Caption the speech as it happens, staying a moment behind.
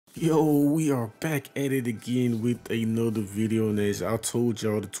Yo, we are back at it again with another video, and as I told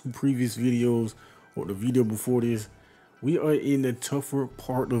y'all, the two previous videos or the video before this, we are in the tougher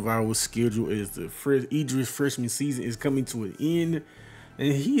part of our schedule as the Idris freshman season is coming to an end,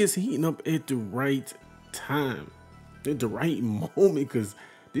 and he is heating up at the right time, at the right moment, because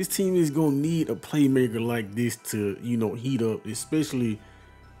this team is gonna need a playmaker like this to, heat up, especially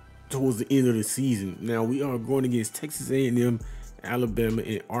towards the end of the season. Now we are going against Texas A&M, Alabama,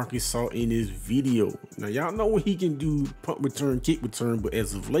 and Arkansas in this video. Now y'all know what he can do, punt return, kick return, but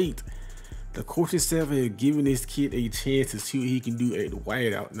as of late, the coaching staff has given this kid a chance to see what he can do at the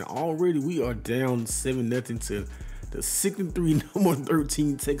wideout. Now already we are down 7-0 to the 6-3 number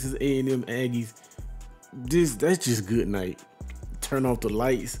 13 Texas A&M Aggies. That's just good night. Turn off the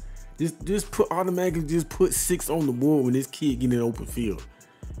lights. Just put 6 on the board when this kid get in the open field.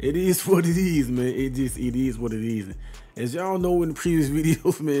 It is what it is, man. It is what it is. As y'all know in the previous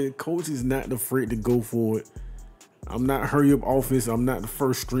videos, man, coach is not afraid to go for it. I'm not hurry up offense. I'm not the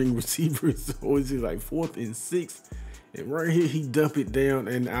first string receiver. So it's just like 4th and 6. And right here, he dump it down.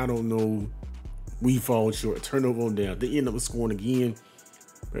 And I don't know, we fall short. Turnover on down. They end up scoring again.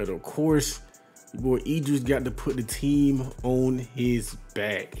 But of course, boy Idris got to put the team on his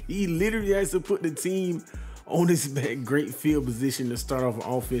back. He literally has to put the team on his back. Great field position to start off an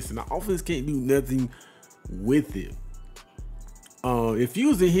offense, and the offense can't do nothing with it. If you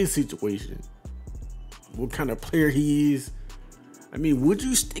was in his situation, what kind of player he is, I mean, would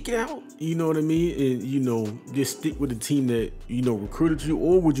you stick it out? You know what I mean? And just stick with the team that recruited you,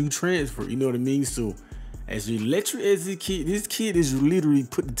 or would you transfer? You know what I mean? So as electric as this kid is literally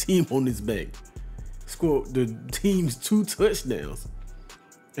put the team on his back. Scored the team's 2 touchdowns.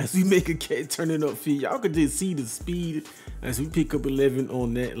 As we make a catch turning upfield, y'all could just see the speed as we pick up 11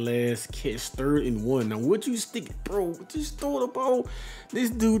 on that last catch, 3rd and 1. Now, would you stick it, bro? Just throw the ball. This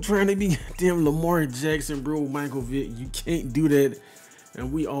dude trying to be damn Lamar Jackson, bro, Michael Vick. You can't do that.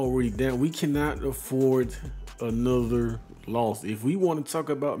 And we already down. We cannot afford another loss. If we want to talk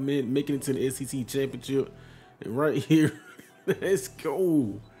about, man, making it to the SEC championship, right here, let's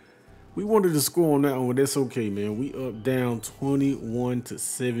go. We wanted to score on that one, but that's okay, man. We up down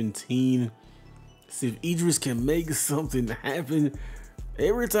 21-17. See if Idris can make something happen.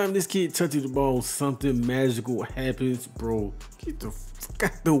 Every time this kid touches the ball, something magical happens, bro. Get the fuck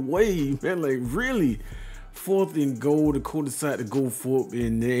out the way, man. Like, really. 4th and goal, the coach decided to go for it,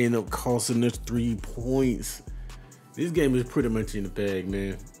 and they end up costing us 3 points. This game is pretty much in the bag,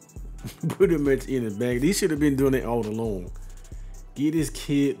 man. Pretty much in the bag. They should have been doing it all along. Get this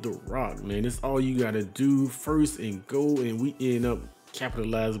kid the rock, man. That's all you gotta do. 1st and goal, and we end up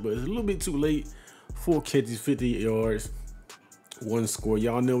capitalizing, but it's a little bit too late. 4 catches, 58 yards, 1 score.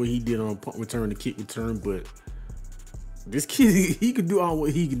 Y'all know what he did on punt return, the kick return, but this kid, he can do all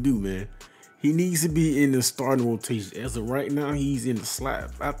what he can do, man. He needs to be in the starting rotation. As of right now, he's in the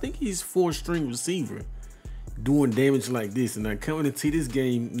slot. I think he's 4th string receiver doing damage like this. And now coming into this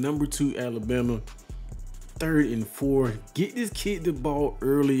game, number 2 Alabama, 3rd and 4. Get this kid the ball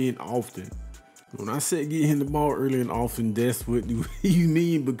early and often. When I said get him the ball early and often, that's what you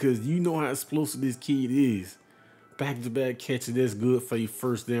mean, because you know how explosive this kid is. Back-to-back catches, that's good for your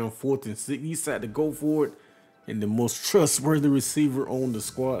 1st down. 4th and 6. He decided to go for it, and the most trustworthy receiver on the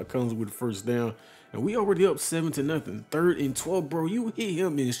squad comes with the 1st down. And we already up 7-0. 3rd and 12, bro. You hit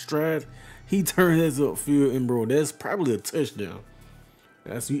him in stride. He turned his upfield, and bro, that's probably a touchdown.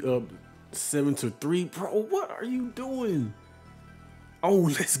 That's we up 7-3, bro. What are you doing? Oh,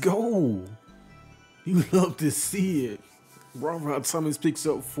 let's go. You love to see it. Robert Thomas picks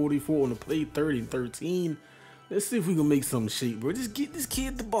up 44 on the play, 3rd and 13. Let's see if we can make some shape, bro. Just get this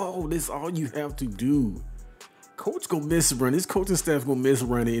kid the ball. That's all you have to do. Coach gonna mess around. This coaching staff gonna mess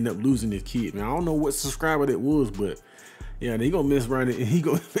around and end up losing this kid, man. I don't know what subscriber that was, but yeah, they gonna mess around and he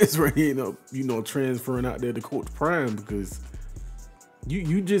gonna mess around and end up, transferring out there to Coach Prime, because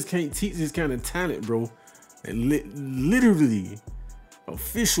you just can't teach this kind of talent, bro. And literally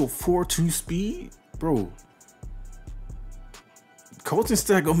official 4.2 speed, bro. Coaching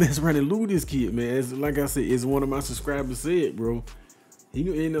staff gonna mess around and lose this kid, man. As like I said, as one of my subscribers said, bro, he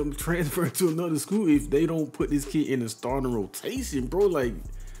gonna end up transferring to another school if they don't put this kid in the starting rotation, bro. Like,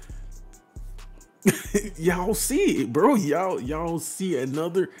 y'all see it, bro. Y'all see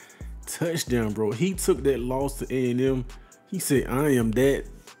another touchdown, bro. He took that loss to A&M. He said, I am that.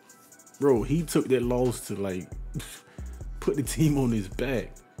 Bro, he took that loss to, like, put the team on his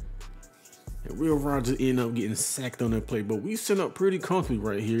back. And Will Rogers ended up getting sacked on that play. But we set up pretty comfortably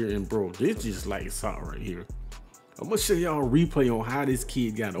right here. And, bro, this just lights out right here. I'm gonna show y'all a replay on how this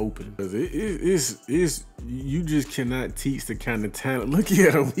kid got open. Cause it's you just cannot teach the kind of talent. Look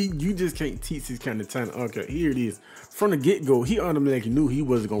at him. You just can't teach this kind of talent. Okay, here it is. From the get-go, he automatically knew he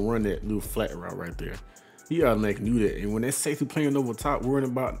wasn't gonna run that little flat route right there. He automatically knew that. And when that safety playing over top, worrying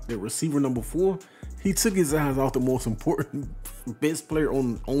about the receiver number 4, he took his eyes off the most important, best player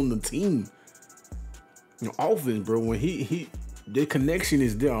on the team. You know, offense, bro. When the connection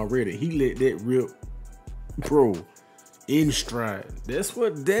is there already. He let that rip, bro, in stride. That's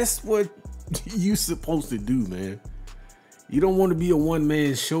what you supposed to do, man. You don't want to be a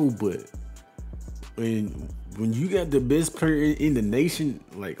one-man show, but when you got the best player in the nation,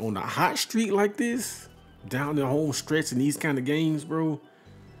 like on a hot streak like this, down the home stretch in these kind of games, bro,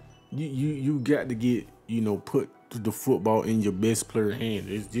 you got to get, you know, put the football in your best player hand.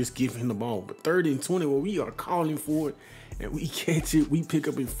 It's just give him the ball. But 3rd and 20, well, we are calling for it and we catch it. We pick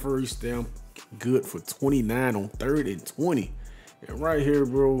up a first down, good for 29 on 3rd and 20. And right here,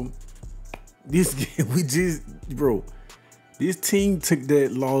 bro, this game, this team took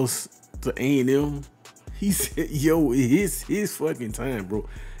that loss to A&M. He said, yo, it's his fucking time, bro.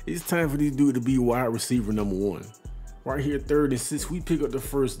 It's time for this dude to be wide receiver number 1. Right here, 3rd and 6, we pick up the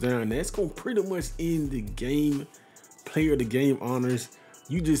first down. That's gonna pretty much end the game. Player of the game honors.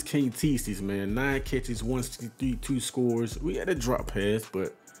 You just can't teach this, man. 9 catches, 163, 2 scores. We had a drop pass,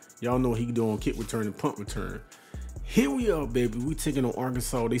 but y'all know he doing kick return and punt return. Here we are, baby. We taking on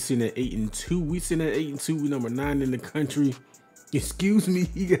Arkansas. They sitting at 8-2. We sitting at 8-2. We number 9 in the country. Excuse me,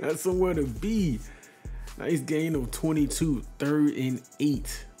 he got somewhere to be. Nice gain of 22, 3rd and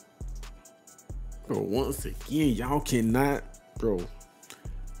 8. Bro, once again, y'all cannot, bro.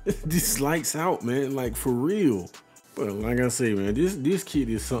 This lights out, man. Like, for real. But like I say, man, this kid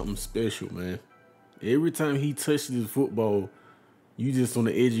is something special, man. Every time he touches the football, you just on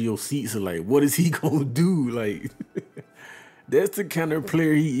the edge of your seats are like, what is he gonna do? Like, that's the kind of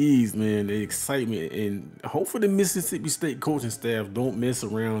player he is, man. The excitement. And hopefully the Mississippi State coaching staff don't mess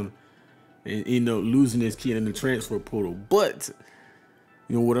around and end up losing this kid in the transfer portal. But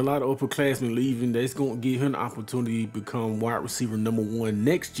you know, with a lot of upperclassmen leaving, that's going to give him an opportunity to become wide receiver number 1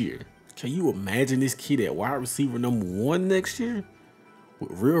 next year. Can you imagine this kid at wide receiver number 1 next year?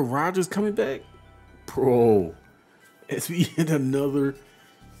 With Real Rodgers coming back? Bro, as we hit another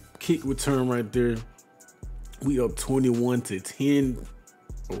kick return right there, we up 21-10.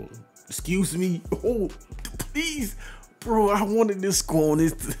 Oh, excuse me. Oh, please. Bro, I wanted this score on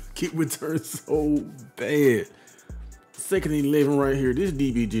this kick return so bad. 2nd and 11 right here. This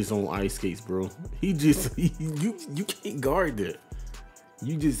DB just on ice skates, bro. You can't guard that.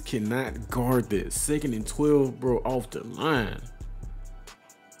 You just cannot guard that. 2nd and 12, bro, off the line.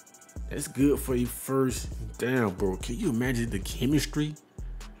 That's good for a first down, bro. Can you imagine the chemistry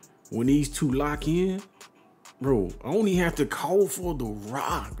when these two lock in? Bro, I only have to call for the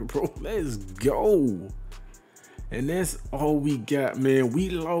rock, bro. Let's go. And that's all we got, man. We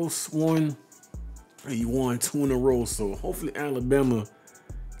lost one. He won 2 in a row, so hopefully Alabama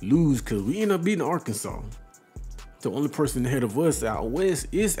lose because we end up beating Arkansas. The only person ahead of us out west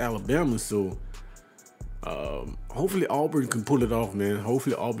is Alabama, so hopefully Auburn can pull it off, man.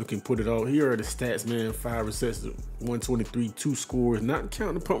 Hopefully Auburn can pull it off. Here are the stats, man. 5 receptions, 123, 2 scores. Not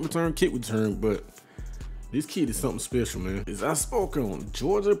counting the punt return, kick return, but this kid is something special, man. As I spoke on,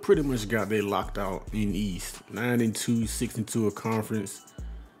 Georgia pretty much got they locked out in the East. 9-2, 6-2 a conference.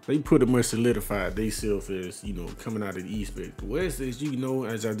 They pretty much solidified themselves as, you know, coming out of the East. But the West, as you know,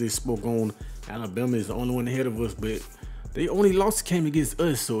 as I just spoke on, Alabama is the only one ahead of us, but they only lost came against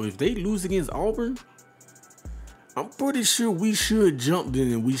us. So if they lose against Auburn, I'm pretty sure we should jump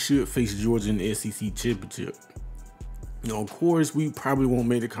in and we should face Georgia in the SEC championship. You know, of course, we probably won't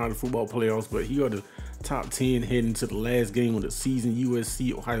make the college football playoffs, but here are the top 10 heading to the last game of the season.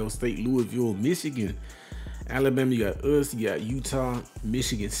 USC, Ohio State, Louisville, Michigan. Alabama, you got us, you got Utah,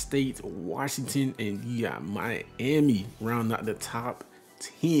 Michigan State, Washington, and you got Miami round out the top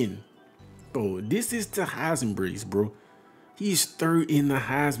 10. Bro, this is the Heisman race, bro. He's 3rd in the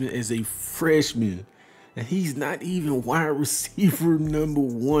Heisman as a freshman, and he's not even wide receiver number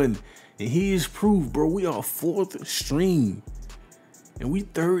 1. And he is proved, bro, we are 4th string, and we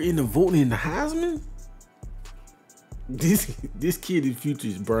 3rd in the voting in the Heisman. This kid's future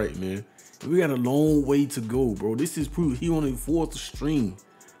is bright, man. We got a long way to go, bro. This is proof he on a 4th string.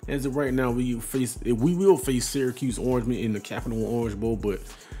 As of right now, we will face Syracuse Orangemen in the Capital Orange Bowl, but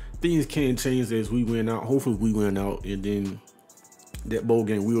things can change as we win out. Hopefully we win out, and then that bowl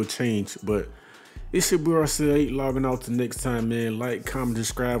game will change. But it's your boy RC8 logging out till next time, man. Like, comment,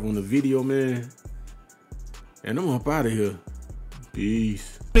 subscribe on the video, man. And I'm up out of here.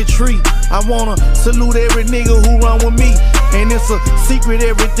 Peace. the tree. I wanna salute every nigga who run with me. And it's a secret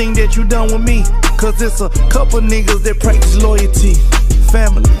everything that you done with me. Cause it's a couple niggas that practice loyalty.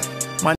 Family.